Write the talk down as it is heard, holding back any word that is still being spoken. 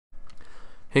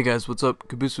Hey guys, what's up?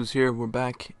 Caboose was here. We're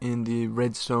back in the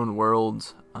Redstone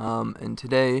world. And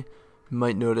today you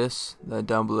might notice that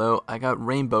down below I got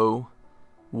rainbow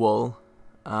wool.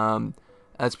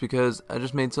 That's because I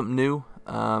just made something new.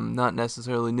 Not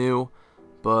necessarily new,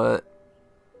 but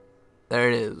there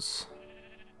it is.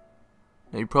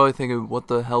 Now you're probably thinking, what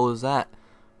the hell is that?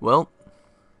 Well,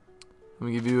 let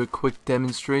me give you a quick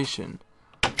demonstration.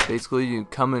 Basically, you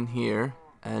come in here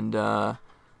and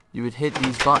you would hit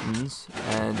these buttons,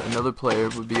 and another player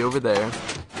would be over there,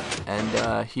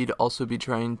 and he'd also be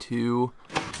trying to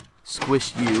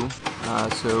squish you.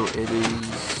 So it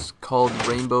is called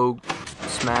Rainbow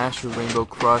Smash or Rainbow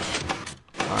Crush.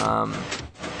 I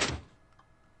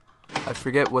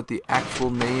forget what the actual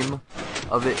name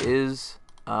of it is,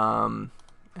 and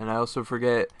I also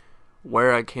forget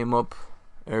where I came up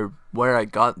or where I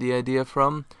got the idea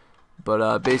from.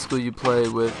 But basically, you play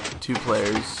with two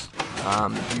players.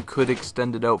 You could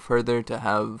extend it out further to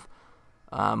have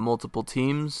multiple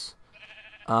teams.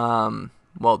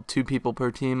 Well, 2 people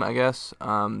per team, I guess,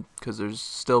 because there's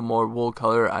still more wool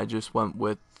color. I just went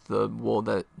with the wool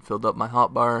that filled up my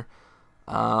hotbar.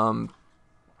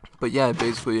 But yeah,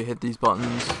 basically you hit these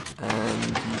buttons and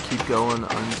you keep going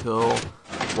until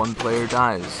one player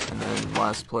dies, and then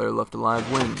last player left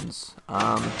alive wins.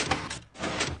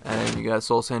 And you got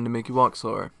soul sand to make you walk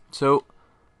slower. So,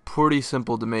 pretty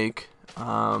simple to make.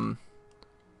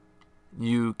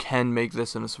 You can make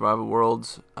this in a survival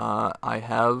world. I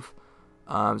have.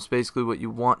 So basically what you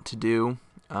want to do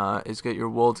is get your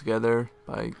wool together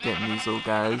by getting these little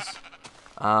guys.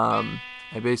 And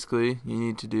basically you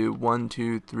need to do 1,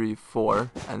 2, 3,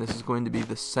 4, and this is going to be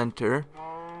the center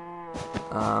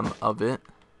of it.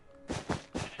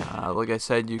 Like I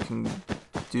said, you can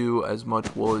do as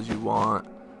much wool as you want.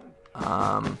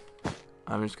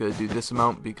 I'm just going to do this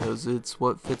amount because it's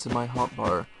what fits in my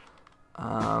hotbar.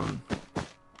 And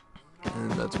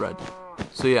that's red.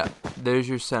 So yeah, there's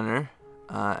your center.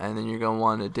 And then you're going to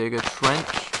want to dig a trench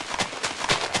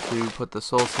to put the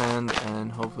soul sand,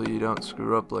 and hopefully you don't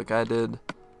screw up like I did.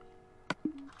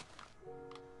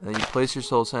 Then you place your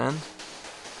soul sand,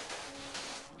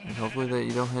 and hopefully that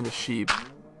you don't hit a sheep,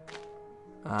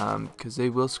 because they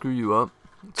will screw you up.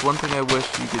 It's one thing I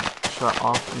wish you could shut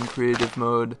off in creative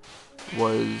mode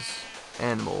was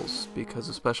animals, because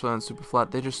especially on super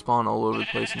flat, they just spawn all over the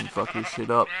place and fuck your shit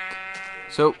up.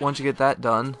 So once you get that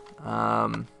done,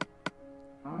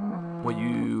 what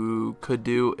you could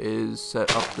do is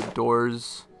set up the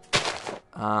doors,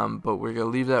 but we're gonna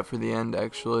leave that for the end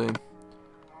actually.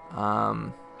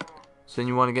 So then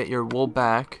you want to get your wool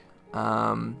back.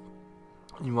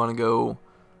 You want to go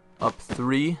up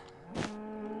 3.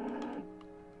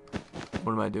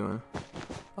 What am I doing?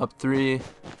 Up 3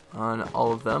 on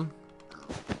all of them,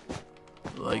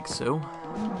 like so.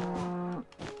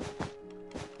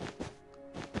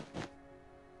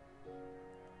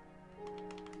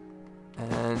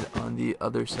 And on the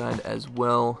other side as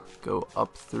well, go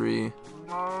up 3.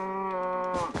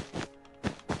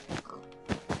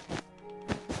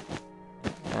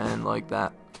 And like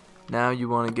that. Now you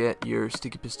want to get your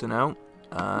sticky piston out,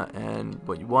 and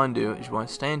what you want to do is you want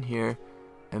to stand here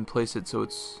and place it so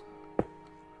it's...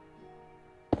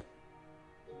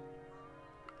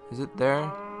 Is it there?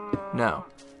 No.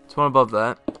 It's one above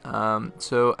that.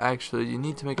 So actually you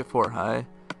need to make it 4 high.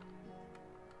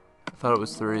 I thought it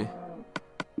was 3.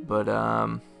 But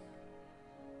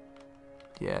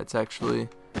yeah, it's actually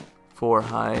 4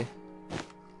 high.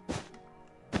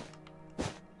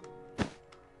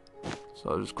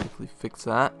 So I'll just quickly fix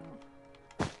that.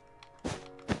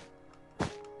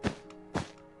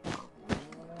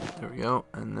 There we go.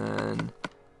 And then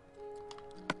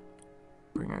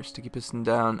bring our sticky piston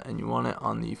down, and you want it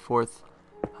on the 4th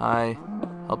high.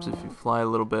 Helps if you fly a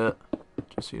little bit,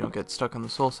 just so you don't get stuck on the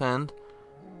soul sand.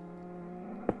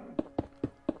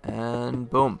 And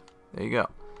boom, there you go.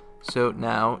 So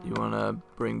now you want to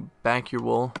bring back your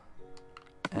wool,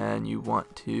 and you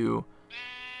want to,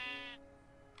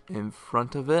 in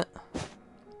front of it, I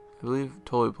believe,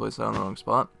 totally placed that on the wrong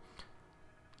spot.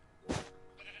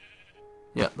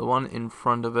 Yeah, the one in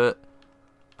front of it,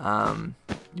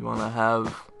 you want to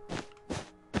have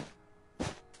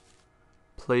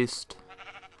placed,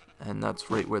 and that's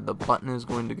right where the button is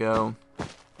going to go.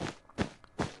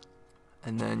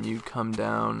 And then you come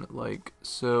down like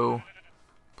so,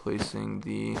 placing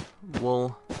the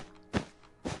wool.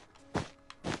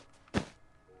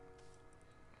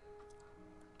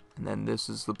 And then this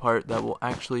is the part that will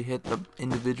actually hit the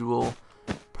individual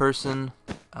person.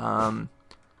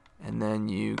 And then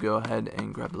you go ahead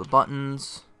and grab the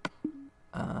buttons,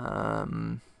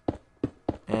 and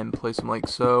place them like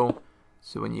so.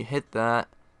 So when you hit that,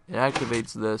 it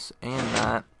activates this and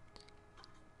that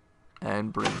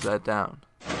and brings that down.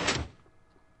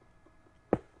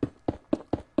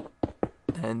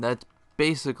 And that's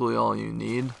basically all you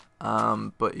need.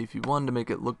 But if you wanted to make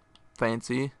it look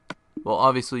fancy, well,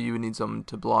 obviously you would need something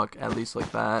to block at least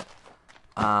like that.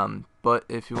 But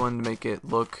if you wanted to make it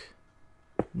look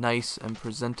nice and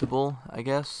presentable, I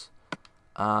guess,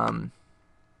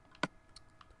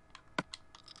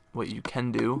 what you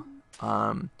can do,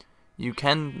 you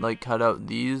can like cut out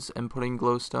these and put in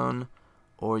glowstone,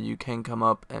 or you can come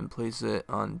up and place it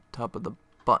on top of the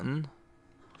button,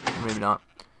 or maybe not.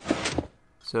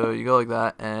 So you go like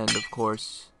that, and of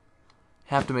course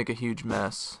have to make a huge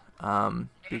mess,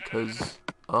 because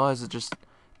otherwise it just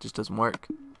doesn't work.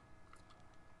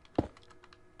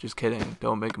 Just kidding,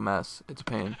 don't make a mess, it's a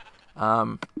pain.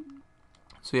 So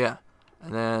yeah,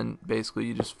 and then basically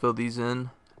you just fill these in,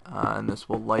 and this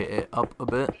will light it up a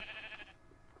bit.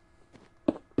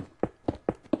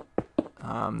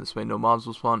 This way no mobs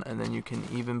will spawn, and then you can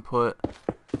even put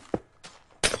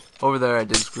over there. I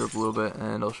did screw up a little bit,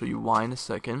 and I'll show you why in a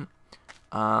second.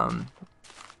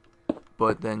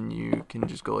 But then you can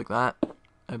just go like that,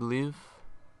 I believe.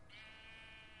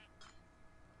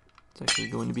 It's actually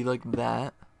going to be like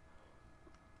that,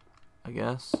 I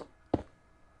guess.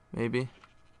 Maybe.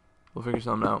 We'll figure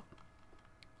something out.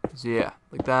 So yeah,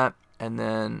 like that. And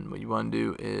then what you want to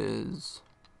do is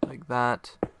like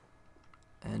that.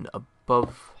 And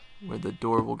above where the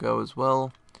door will go as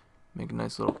well, make a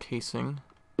nice little casing.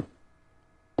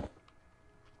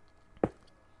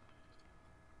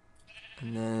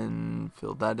 And then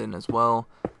fill that in as well.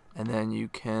 And then you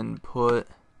can put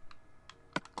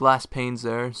glass panes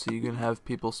there so you can have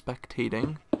people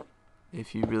spectating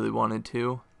if you really wanted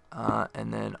to.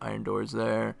 And then iron doors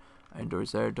there, iron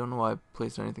doors there. Don't know why I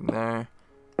placed anything there.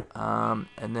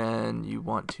 And then you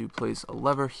want to place a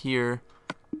lever here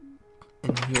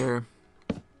and here,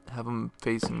 have them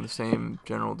facing the same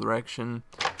general direction.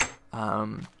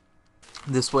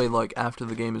 This way, like after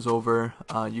the game is over,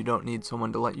 you don't need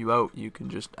someone to let you out. You can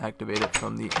just activate it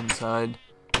from the inside,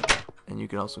 and you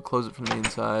can also close it from the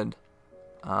inside.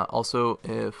 Also,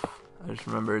 if I just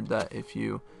remembered that if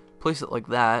you place it like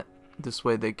that, this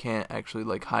way they can't actually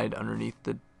like hide underneath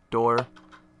the door,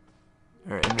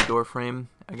 or in the door frame,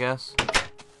 I guess.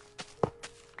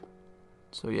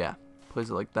 So yeah, place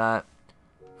it like that,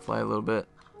 fly a little bit,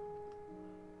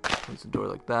 place the door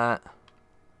like that.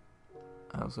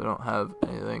 I also don't have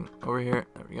anything over here.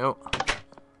 There we go.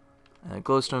 And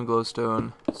glowstone,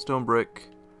 glowstone, stone brick,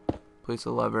 place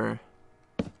a lever,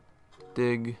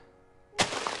 dig,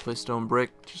 place stone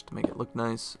brick just to make it look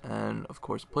nice, and of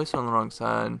course place it on the wrong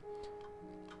side,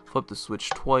 flip the switch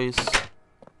twice,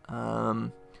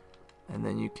 and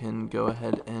then you can go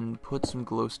ahead and put some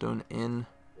glowstone in.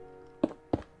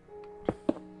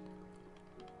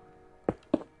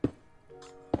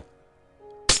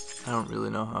 I don't really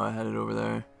know how I had it over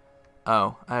there.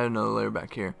 Oh, I had another layer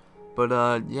back here.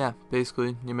 But yeah,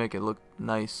 basically you make it look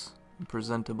nice and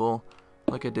presentable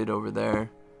like I did over there.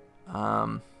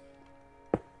 And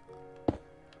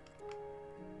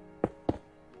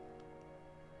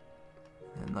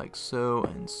like so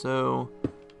and so,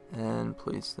 and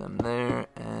place them there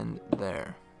and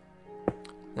there.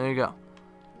 There you go.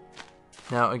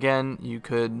 Now again, you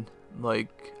could,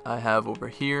 like I have over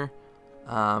here,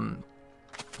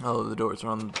 oh, the doors are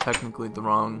on technically the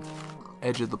wrong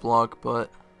edge of the block, but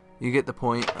you get the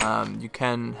point. You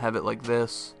can have it like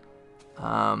this,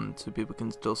 so people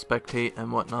can still spectate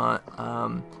and whatnot.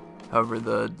 However,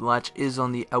 the latch is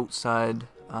on the outside,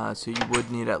 so you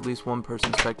would need at least one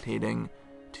person spectating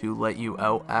to let you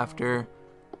out after,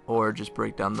 or just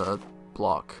break down the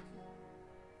block.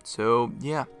 So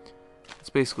yeah, that's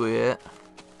basically it.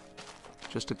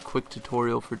 Just a quick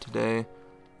tutorial for today.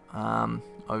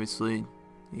 Obviously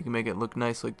you can make it look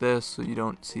nice like this so you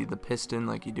don't see the piston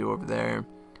like you do over there.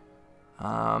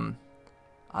 I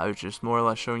was just more or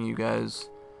less showing you guys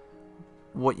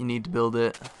what you need to build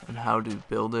it and how to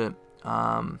build it.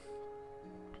 So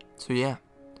yeah,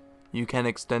 you can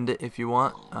extend it if you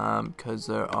want, because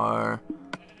there are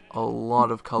a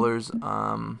lot of colors.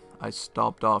 I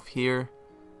stopped off here,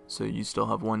 so you still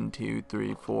have 1, 2,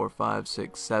 3, 4, 5,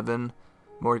 6, 7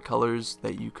 more colors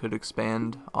that you could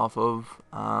expand off of.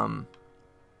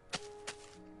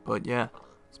 But yeah,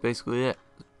 that's basically it.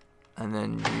 And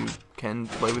then you can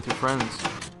play with your friends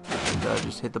and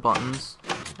just hit the buttons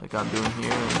like I'm doing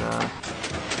here and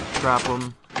trap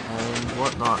them and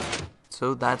whatnot.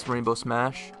 So that's Rainbow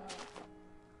Smash.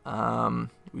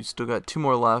 We still got 2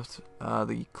 more left,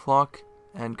 the clock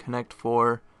and Connect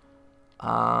 4.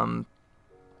 So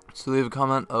leave a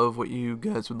comment of what you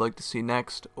guys would like to see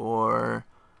next, or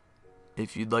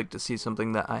if you'd like to see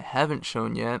something that I haven't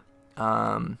shown yet,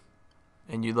 and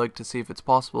you'd like to see if it's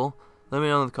possible, let me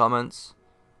know in the comments,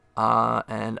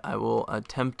 and I will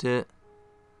attempt it.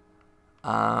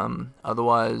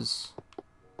 Otherwise,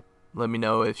 let me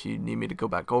know if you need me to go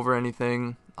back over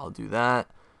anything. I'll do that.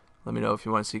 Let me know if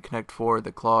you want to see Connect 4,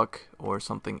 the clock, or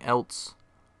something else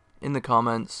in the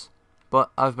comments.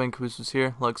 But I've been Cabooses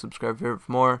here. Like, subscribe, favorite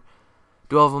for more.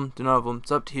 Do all of them, do none of them.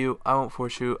 It's up to you. I won't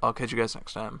force you. I'll catch you guys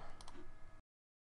next time.